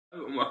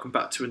and welcome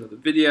back to another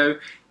video.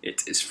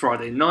 It is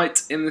Friday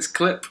night in this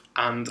clip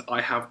and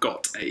I have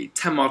got a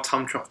 10-mile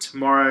time trial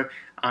tomorrow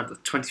and a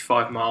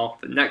 25-mile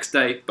the next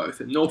day,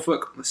 both in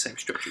Norfolk on the same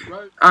stretch of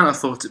road. And I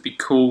thought it'd be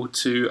cool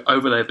to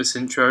overlay this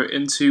intro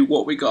into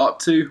what we got up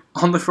to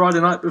on the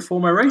Friday night before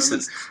my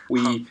races.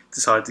 We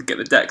decided to get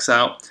the decks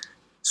out,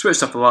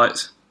 switched off the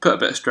lights, put a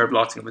bit of strobe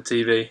lighting on the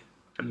TV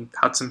and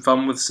had some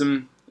fun with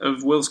some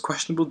of Will's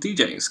questionable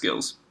DJing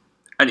skills.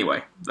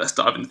 Anyway, let's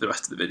dive into the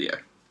rest of the video.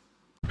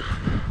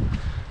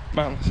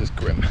 Man, this is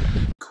grim.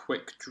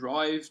 Quick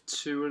drive,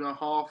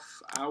 2.5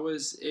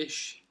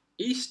 hours-ish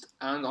east,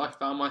 and I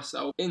found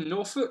myself in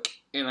Norfolk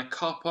in a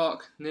car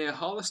park near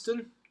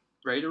Harleston,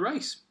 ready to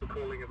race.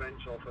 Calling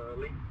events off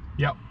early.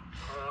 Yep.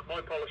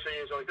 My policy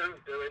is I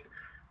don't do it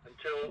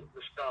until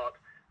the start.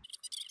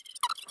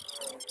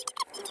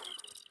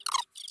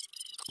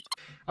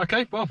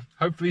 Okay, well,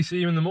 hopefully see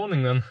you in the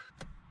morning then.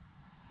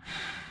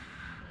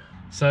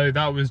 So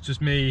that was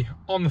just me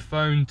on the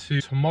phone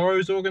to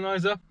tomorrow's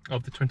organiser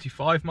of the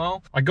 25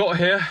 mile. I got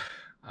here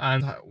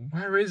and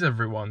where is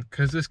everyone?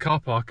 Because this car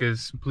park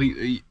is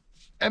completely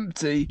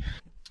empty.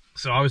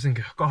 So I was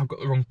thinking, God, I've got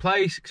the wrong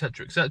place,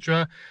 etc,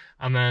 etc.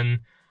 And then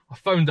I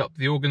phoned up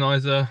the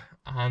organiser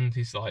and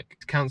he's like,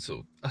 it's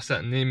cancelled. I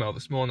sent an email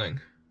this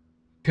morning.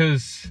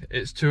 Because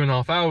it's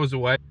 2.5 hours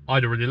away,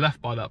 I'd already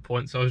left by that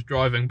point, so I was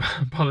driving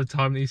by the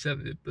time that he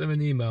sent them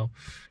an email.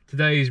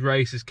 Today's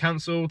race is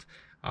cancelled.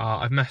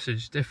 I've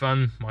messaged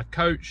Stefan, my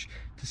coach,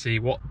 to see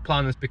what the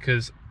plan is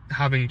because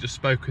having just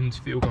spoken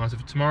to the organiser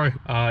for tomorrow,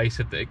 he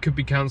said that it could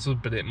be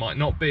cancelled, but it might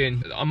not be,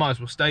 and I might as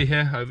well stay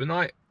here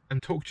overnight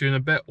and talk to you in a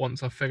bit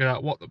once I've figured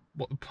out what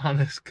the plan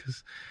is,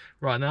 because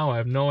right now I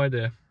have no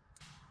idea.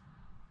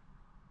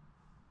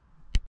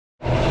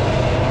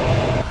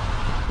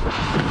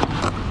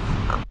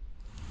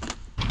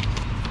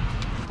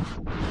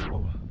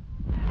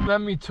 Let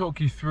me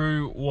talk you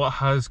through what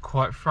has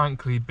quite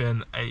frankly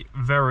been a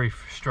very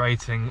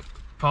frustrating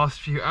past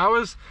few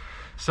hours.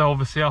 So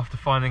obviously after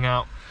finding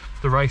out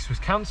the race was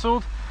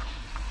cancelled,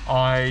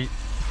 I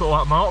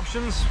thought out my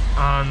options,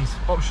 and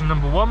option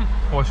number one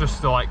was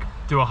just to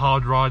do a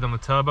hard ride on the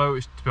turbo,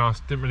 which to be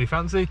honest didn't really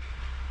fancy.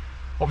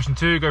 Option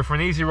two, go for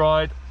an easy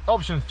ride.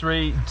 Option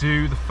three,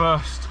 do the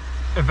first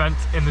event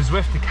in the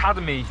Zwift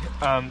Academy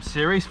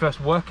series,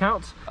 first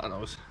workout. And I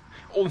was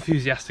all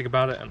enthusiastic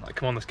about it and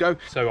come on, let's go.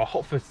 So I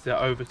hot-footed it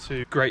over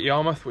to Great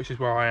Yarmouth, which is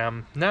where I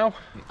am now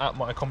at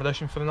my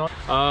accommodation for the night.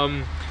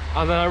 And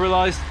then I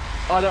realised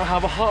I don't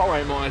have a heart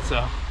rate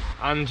monitor,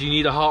 and you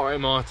need a heart rate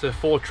monitor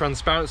for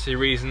transparency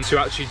reasons to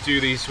actually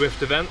do these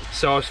Zwift events.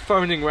 So I was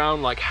phoning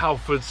around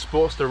Halford,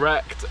 Sports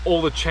Direct,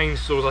 all the chain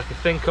stores I could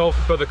think of,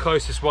 but the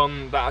closest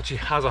one that actually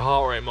has a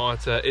heart rate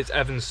monitor is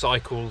Evans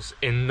Cycles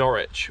in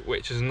Norwich,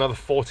 which is another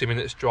 40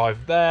 minutes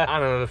drive there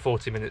and another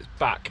 40 minutes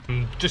back.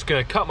 I'm just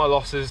going to cut my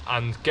losses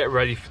and get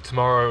ready for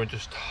tomorrow and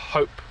just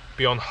hope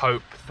beyond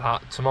hope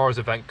that tomorrow's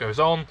event goes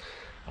on,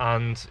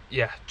 and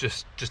yeah,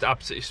 just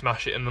absolutely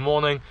smash it in the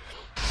morning.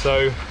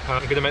 So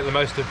I'm going to make the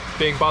most of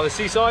being by the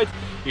seaside,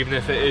 even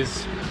if it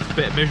is a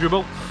bit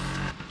miserable.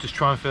 Just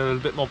try and feel a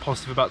little bit more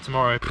positive about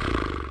tomorrow.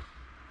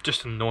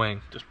 Just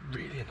annoying, just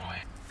really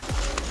annoying.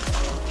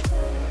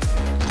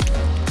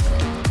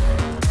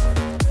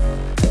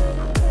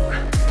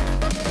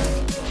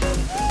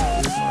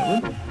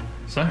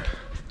 So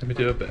let me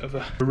do a bit of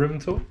a room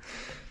tour.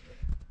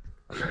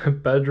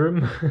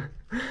 Bedroom,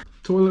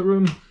 toilet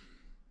room,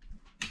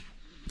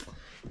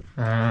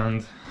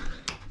 and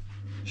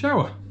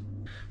shower.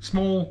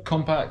 Small,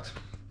 compact,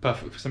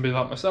 perfect for somebody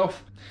like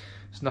myself.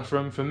 It's enough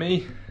room for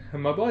me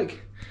and my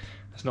bike.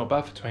 That's not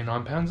bad for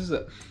 £29, is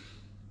it?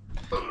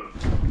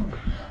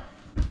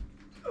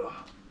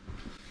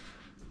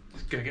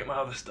 Just gonna get my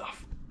other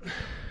stuff.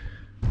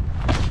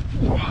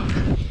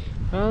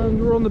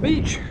 And we're on the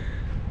beach.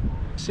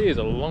 Sea is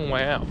a long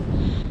way out.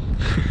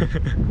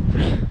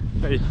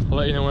 Hey, I'll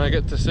let you know when I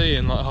get to sea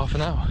in half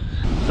an hour.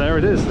 There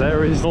it is,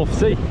 there is North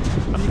Sea. You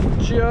can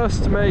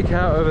just make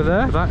out over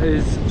there, that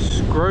is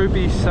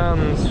Scroby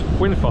Sands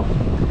wind farm.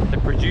 They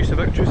produce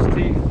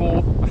electricity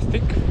for, I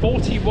think,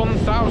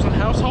 41,000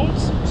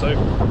 households, so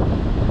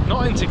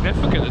not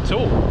insignificant at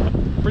all.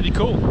 Pretty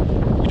cool.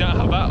 We don't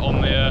have that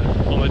on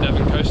the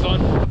Devon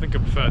coastline. I think I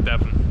prefer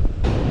Devon.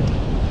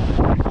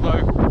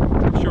 Although,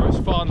 I'm sure it's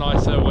far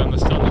nicer when the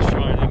sun is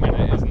shining and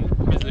it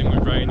isn't drizzling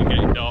with rain and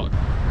getting dark.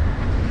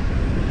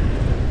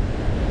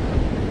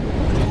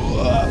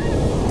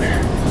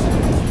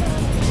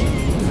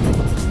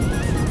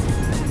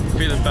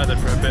 Feeling better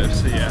for a bit of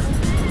sea air.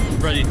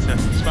 Ready to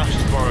smash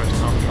tomorrow's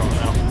time trial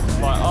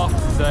now.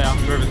 After today,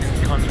 after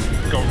everything's kind of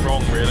gone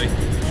wrong really,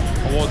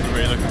 I wasn't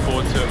really looking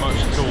forward to it much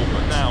at all,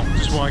 but now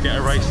just want to get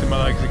a race in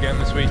my legs again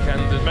this weekend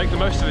and make the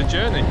most of the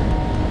journey.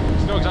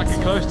 It's not exactly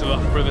close to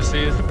Loughborough the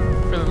sea, is it?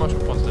 Feeling much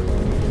more positive.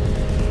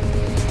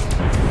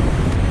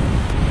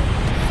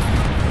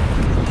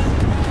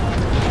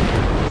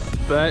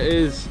 There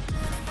is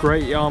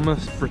Great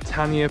Yarmouth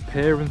Britannia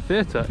Pier and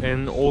Theatre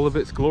in all of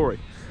its glory.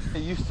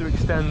 It used to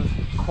extend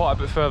quite a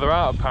bit further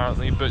out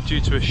apparently, but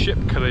due to a ship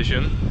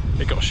collision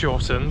it got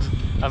shortened,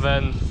 and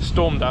then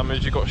storm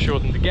damage, it got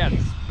shortened again.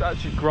 There's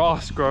actually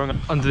grass growing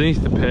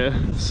underneath the pier,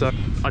 so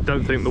I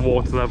don't think the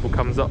water level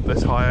comes up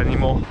this high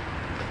anymore.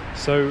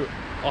 So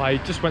I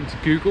just went to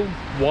Google,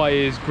 why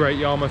is Great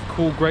Yarmouth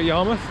called Great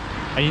Yarmouth?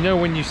 And you know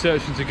when you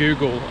search into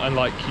Google and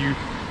like you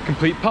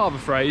complete part of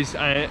a phrase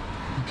and it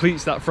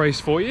completes that phrase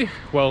for you?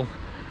 Well,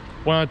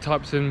 when I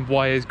typed in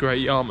why is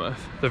Great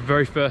Yarmouth, the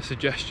very first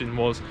suggestion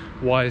was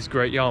why is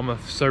Great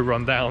Yarmouth so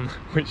run down,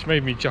 which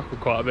made me chuckle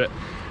quite a bit,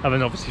 and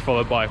then obviously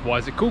followed by why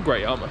is it called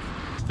Great Yarmouth?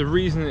 The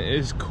reason it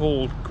is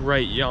called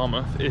Great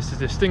Yarmouth is to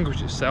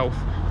distinguish itself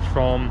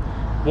from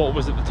what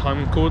was at the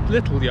time called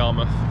Little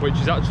Yarmouth, which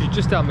is actually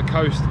just down the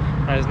coast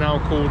and is now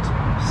called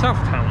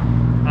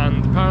Southtown.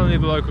 And apparently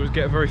the locals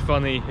get very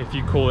funny if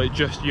you call it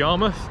just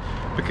Yarmouth,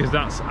 because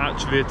that's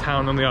actually a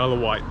town on the Isle of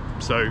Wight.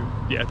 So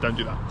yeah, don't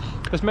do that.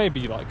 This may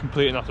be like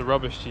complete and utter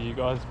rubbish to you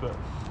guys, but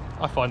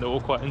I find it all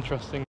quite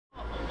interesting.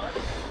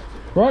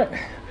 Right,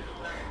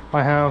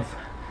 I have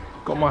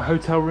got my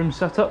hotel room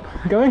set up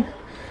going.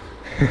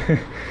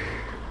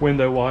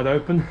 Window wide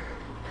open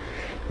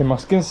in my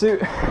skin suit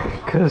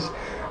because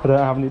I don't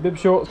have any bib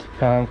shorts,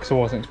 because I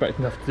wasn't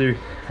expecting to have to do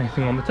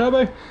anything on the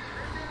turbo.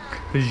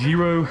 The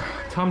Giro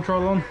time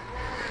trial on,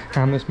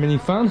 and this mini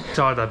fan.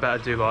 Decided I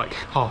better do like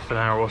half an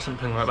hour or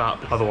something like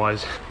that,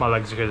 otherwise my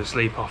legs are going to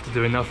sleep after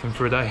doing nothing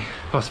for a day.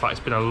 Plus the fact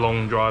it's been a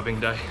long driving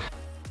day.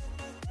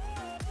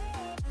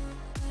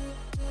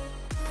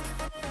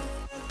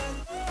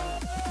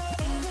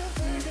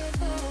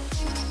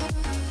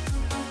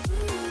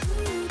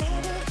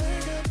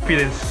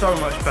 Feeling so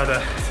much better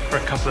for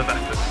a couple of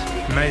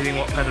efforts. Amazing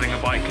what pedaling a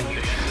bike can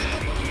do.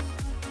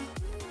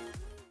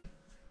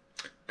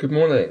 Good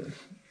morning.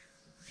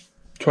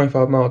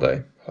 25-mile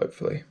day,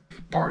 hopefully.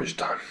 Porridge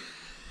time.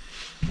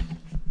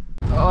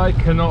 I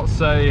cannot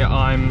say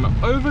I'm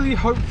overly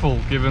hopeful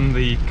given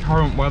the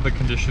current weather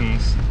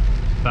conditions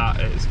that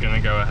it's going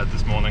to go ahead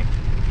this morning.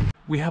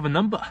 We have a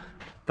number.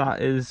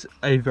 That is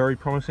a very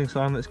promising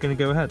sign that it's going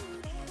to go ahead.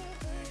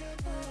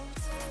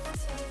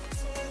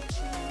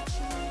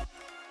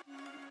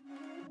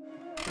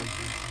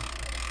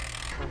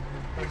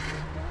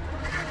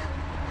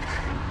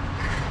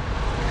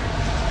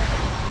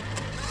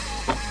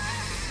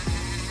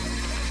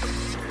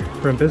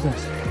 We're in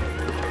business.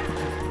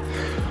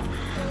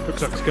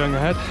 Looks like it's going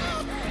ahead.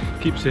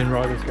 Keep seeing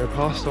riders go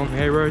past on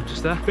the A road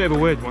just there. Bit of a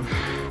weird one.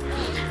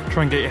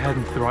 Try and get your head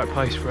into the right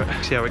place for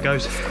it. See how it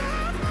goes.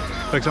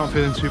 Legs aren't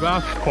feeling too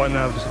bad. Quite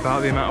nervous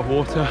about the amount of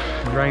water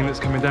and rain that's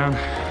coming down.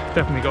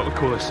 Definitely got the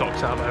coolest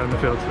socks out there in the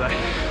field today.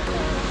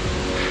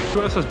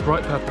 So that says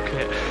bright purple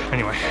kit.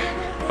 Anyway,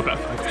 I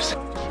better focus.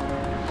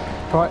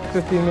 Right,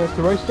 15 minutes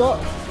to race start.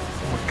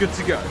 We're good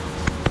to go.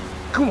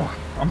 Come on.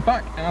 I'm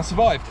back and I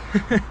survived.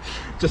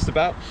 Just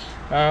about.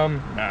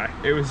 No,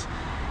 it was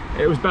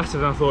better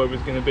than I thought it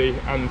was going to be,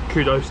 and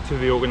kudos to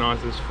the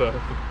organisers for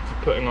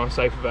putting on a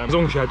safe event. As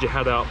long as you had your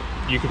head up,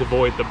 you could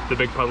avoid the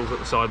big puddles at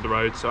the side of the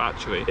road, so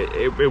actually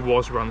it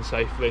was run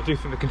safely. I do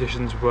think the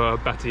conditions were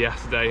better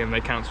yesterday and they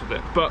cancelled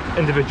it, but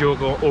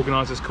individual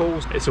organisers'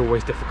 calls, it's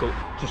always difficult.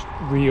 Just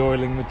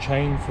re-oiling the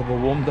chain for the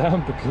warm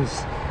down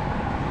because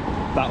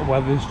that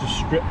weather's just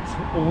stripped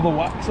all the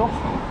wax off.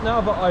 Now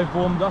that I've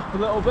warmed up a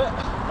little bit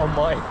on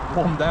my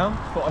warm down,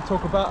 thought I'd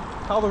talk about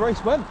how the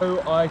race went.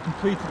 So I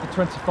completed the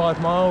 25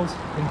 miles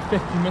in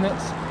 50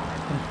 minutes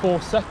and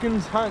 4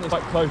 seconds. Apparently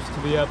quite close to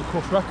the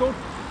course record,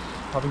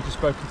 having just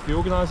spoken to the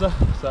organiser,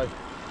 so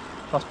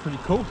that's pretty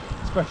cool,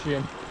 especially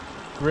in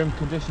grim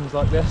conditions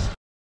like this.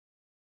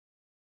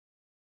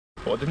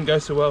 Well, it didn't go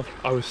so well.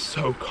 I was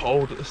so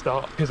cold at the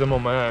start because I'm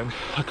on my own.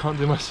 I can't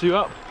do my suit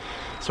up.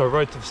 So I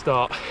rode to the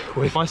start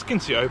with my skin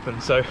suit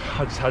open, so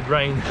I just had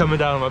rain coming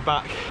down on my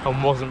back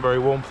and wasn't very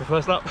warm for the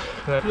first lap.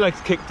 The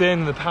legs kicked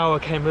in, the power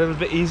came a little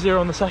bit easier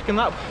on the second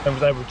lap, and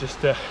was able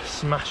just to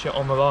smash it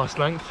on the last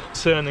length.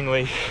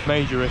 Concerningly,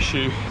 major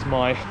issue is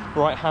my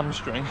right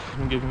hamstring. It's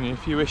been giving me a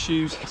few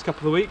issues this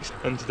couple of weeks,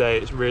 and today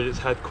it's reared its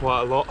head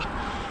quite a lot.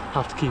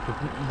 Have to keep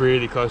a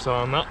really close eye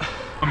on that.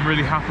 I'm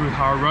really happy with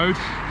how I rode.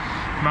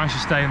 Managed to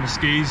stay in the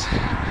skis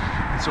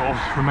and sort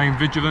of remain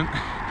vigilant,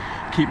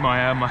 keep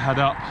my head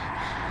up,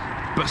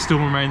 but still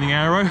remaining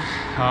aero,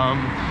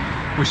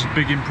 which is a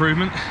big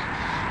improvement.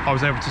 I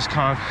was able to just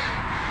kind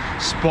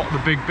of spot the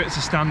big bits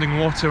of standing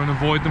water and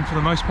avoid them for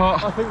the most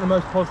part. I think the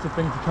most positive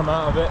thing to come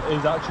out of it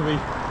is actually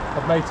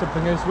I've made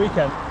something this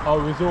weekend. I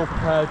was all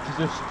prepared to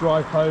just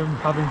drive home,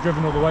 having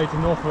driven all the way to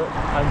Norfolk,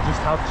 and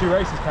just have 2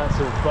 races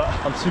cancelled, but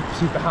I'm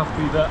super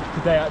happy that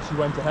today actually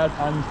went ahead,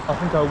 and I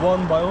think I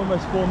won by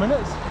almost 4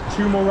 minutes.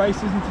 2 more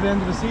races into the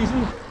end of the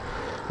season.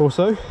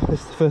 Also,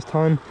 this is the first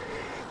time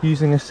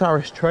using a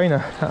Saris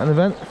trainer at an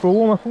event for a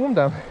warm-up and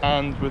warm-down.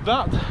 And with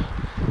that,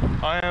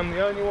 I am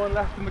the only one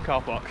left in the car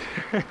park.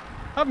 I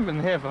haven't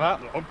been here for that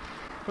long.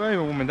 I've only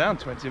been warming down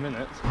 20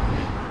 minutes.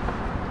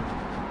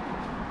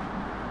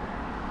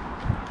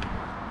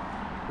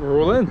 We're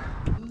all in.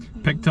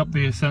 Picked up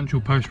the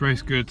essential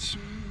post-race goods.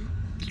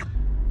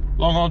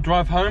 Long old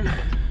drive home,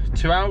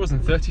 2 hours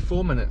and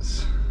 34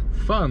 minutes.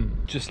 Fun.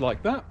 Just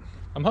like that,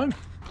 I'm home.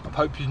 I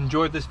hope you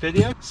enjoyed this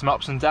video. Some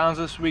ups and downs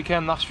this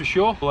weekend, that's for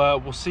sure.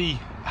 We'll see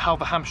how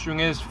the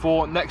hamstring is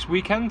for next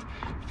weekend.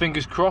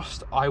 Fingers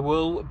crossed. I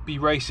will be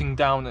racing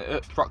down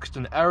at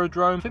Thruxton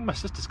Aerodrome. I think my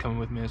sister's coming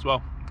with me as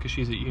well, because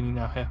she's at uni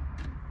now here.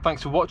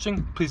 Thanks for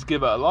watching. Please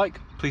give it a like.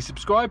 Please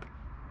subscribe.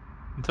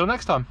 Until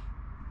next time.